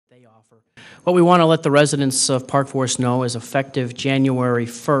may offer. What we want to let the residents of Park Forest know is effective January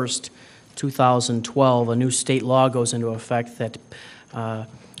 1st, 2012, a new state law goes into effect that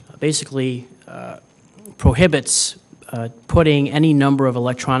basically prohibits putting any number of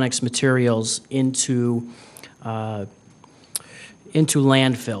electronics materials into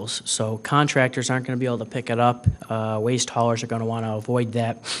landfills. So contractors aren't going to be able to pick it up. Waste haulers are going to want to avoid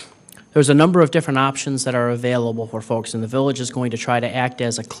that. There's a number of different options that are available for folks, and the village is going to try to act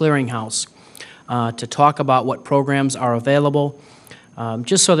as a clearinghouse to talk about what programs are available.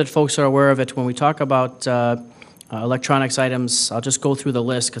 Just so that folks are aware of it, when we talk about electronics items, I'll just go through the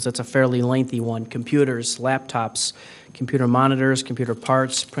list because it's a fairly lengthy one. Computers, laptops, computer monitors, computer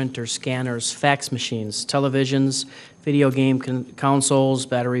parts, printers, scanners, fax machines, televisions, video game consoles,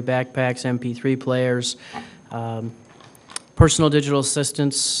 battery backpacks, MP3 players, personal digital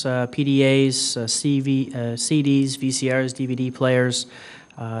assistants, PDAs, CDs, VCRs, DVD players,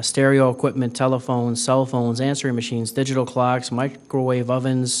 stereo equipment, telephones, cell phones, answering machines, digital clocks, microwave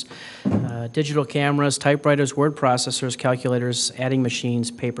ovens, digital cameras, typewriters, word processors, calculators, adding machines,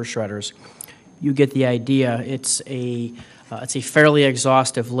 paper shredders. You get the idea. It's a fairly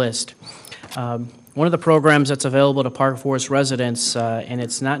exhaustive list. One of the programs that's available to Park Forest residents, and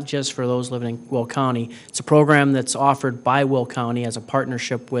it's not just for those living in Will County, it's a program that's offered by Will County as a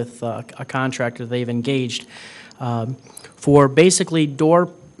partnership with a contractor they've engaged for basically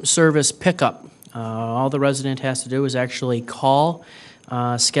door service pickup. All the resident has to do is actually call,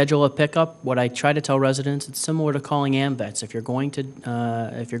 schedule a pickup. What I try to tell residents, it's similar to calling AMVETS. If you're going to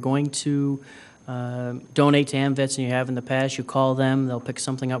donate to AMVETS and you have in the past, you call them, they'll pick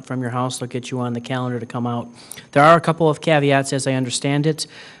something up from your house, they'll get you on the calendar to come out. There are a couple of caveats as I understand it.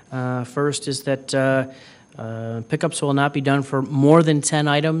 First is that pickups will not be done for more than 10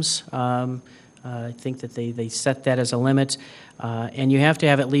 items. I think that they set that as a limit. And you have to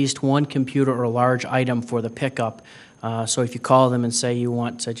have at least one computer or a large item for the pickup. So if you call them and say you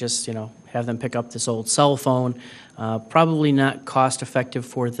want to just, have them pick up this old cell phone, probably not cost effective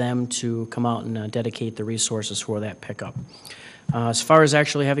for them to come out and dedicate the resources for that pickup. As far as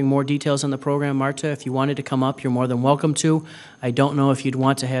actually having more details on the program, Marta, if you wanted to come up, you're more than welcome to. I don't know if you'd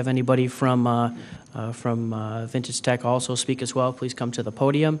want to have anybody from Vintage Tech also speak as well. Please come to the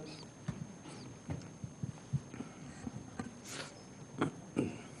podium.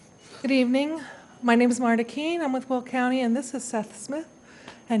 Good evening. My name is Marta Keene. I'm with Will County, and this is Seth Smith,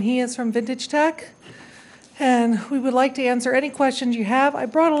 and he is from Vintage Tech. And we would like to answer any questions you have. I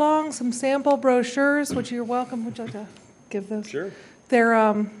brought along some sample brochures, which you're welcome. Would you like to give those? Sure.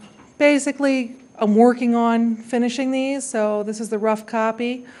 They're basically, I'm working on finishing these, so this is the rough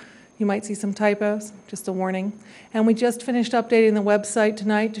copy. You might see some typos, just a warning. And we just finished updating the website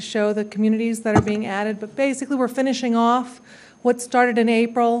tonight to show the communities that are being added, but basically we're finishing off what started in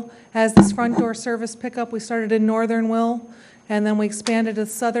April as this front door service pickup. We started in northern Will, and then we expanded to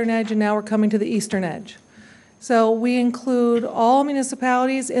the southern edge, and now we're coming to the eastern edge. So we include all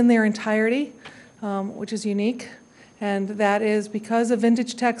municipalities in their entirety, which is unique, and that is because of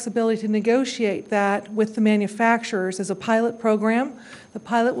Vintage Tech's ability to negotiate that with the manufacturers as a pilot program. The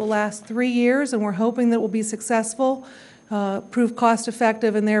pilot will last 3 years, and we're hoping that it will be successful, prove cost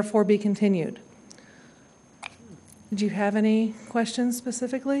effective, and therefore be continued. Did you have any questions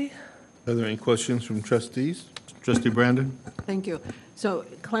specifically? Are there any questions from trustees? Trustee Brandon? Thank you. So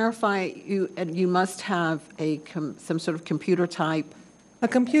clarify, you must have some sort of computer type. A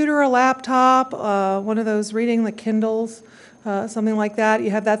computer, a laptop, one of those reading the Kindles, something like that.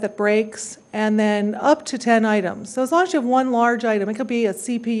 You have that breaks, and then up to 10 items. So as long as you have one large item, it could be a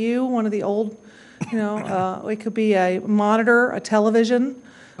CPU, one of the old, it could be a monitor, a television.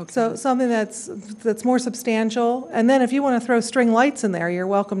 Okay. So something that's more substantial. And then if you want to throw string lights in there, you're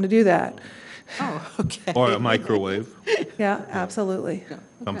welcome to do that. Oh, okay. Or a microwave. Yeah, absolutely. Yeah. Okay.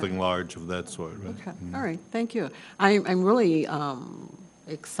 Something large of that sort. Right? Okay. All right. Thank you. I'm really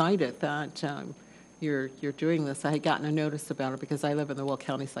excited that you're doing this. I had gotten a notice about it because I live in the Will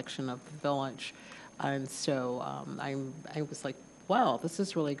County section of the village, and so I was like, wow, this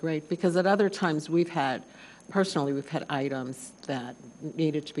is really great, because at other times we've had items that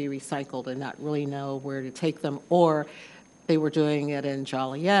needed to be recycled and not really know where to take them, or they were doing it in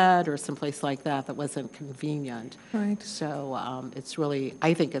Joliet or someplace like that wasn't convenient. Right. So it's really,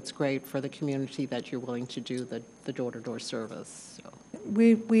 I think it's great for the community that you're willing to do the door-to-door service. So.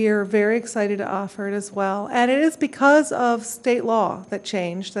 We are very excited to offer it as well. And it is because of state law that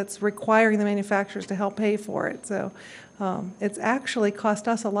changed that's requiring the manufacturers to help pay for it. So it's actually cost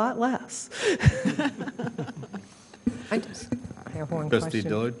us a lot less. I have one Trustee question.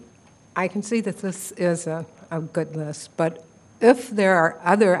 Dillard? I can see that this is a good list, but if there are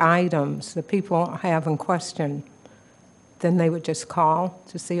other items that people have in question, then they would just call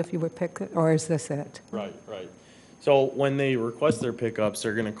to see if you would pick it, or is this it? Right, right. So when they request their pickups,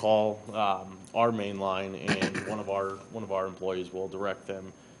 they're gonna call our main line, and one of our employees will direct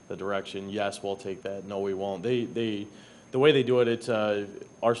them the direction. Yes, we'll take that. No, we won't. The way they do it, it's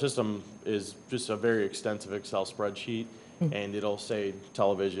our system is just a very extensive Excel spreadsheet, and it'll say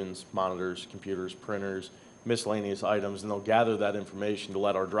televisions, monitors, computers, printers, miscellaneous items, and they'll gather that information to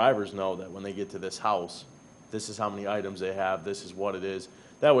let our drivers know that when they get to this house, this is how many items they have, this is what it is.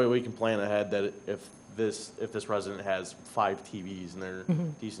 That way we can plan ahead that if this resident has 5 TVs and they're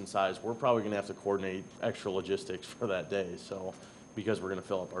decent size, we're probably gonna have to coordinate extra logistics for that day, so, because we're gonna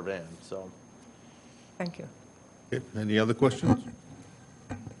fill up our van, so. Thank you. Okay, any other questions?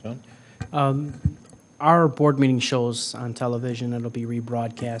 John? Our board meeting shows on television, it'll be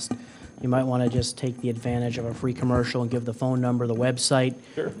rebroadcast. You might want to just take the advantage of a free commercial and give the phone number, the website,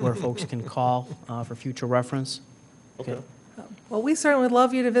 where folks can call for future reference. Okay. Well, we certainly would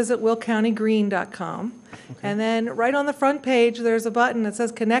love you to visit willcountygreen.com. And then right on the front page, there's a button that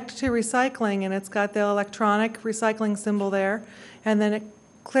says Connect to Recycling, and it's got the electronic recycling symbol there. And then it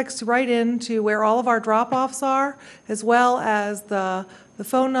clicks right into where all of our drop-offs are, as well as the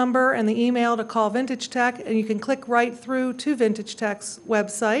phone number and the email to call Vintage Tech, and you can click right through to Vintage Tech's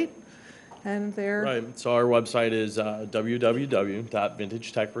website. And there. Right, so our website is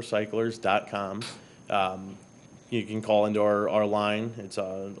www.vintagetechrecyclers.com. You can call into our line. It's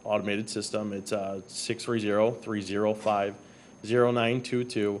an automated system. It's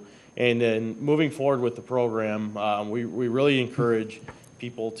 630-305-0922. And then moving forward with the program, we really encourage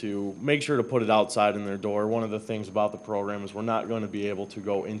people to make sure to put it outside in their door. One of the things about the program is we're not going to be able to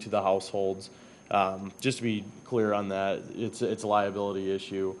go into the households. Just to be clear on that, it's a liability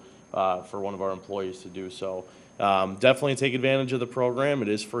issue for one of our employees to do so. Definitely take advantage of the program. It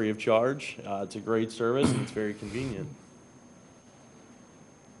is free of charge. It's a great service, and it's very convenient.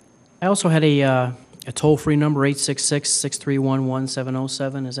 I also had a toll-free number,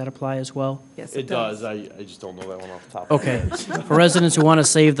 866-631-1707. Does that apply as well? Yes, It does. I just don't know that one off the top of my head. Okay. For residents who want to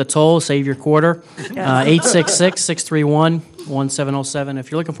save the toll, save your quarter, 866-631-1707.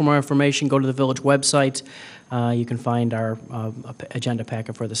 If you're looking for more information, go to the village website. You can find our agenda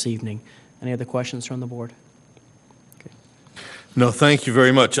packet for this evening. Any other questions from the board? No, thank you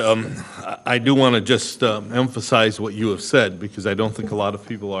very much. I do want to just emphasize what you have said, because I don't think a lot of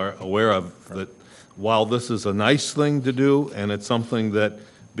people are aware of that while this is a nice thing to do, and it's something that,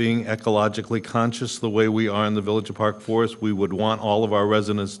 being ecologically conscious the way we are in the Village of Park Forest, we would want all of our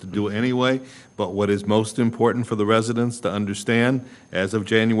residents to do anyway. But what is most important for the residents to understand, as of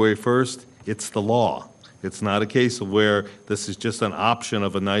January 1st, it's the law. It's not a case of where this is just an option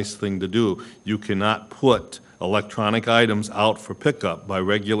of a nice thing to do. You cannot put electronic items out for pickup by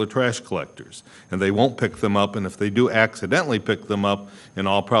regular trash collectors, and they won't pick them up, and if they do accidentally pick them up, in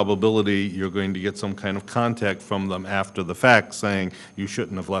all probability, you're going to get some kind of contact from them after the fact saying you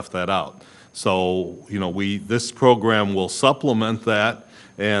shouldn't have left that out. So, you know, this program will supplement that,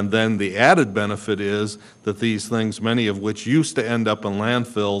 and then the added benefit is that these things, many of which used to end up in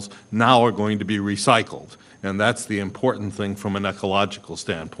landfills, now are going to be recycled. And that's the important thing from an ecological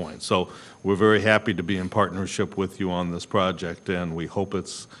standpoint. So we're very happy to be in partnership with you on this project, and we hope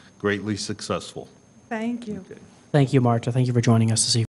it's greatly successful. Thank you. Thank you, Marta. Thank you for joining us this evening.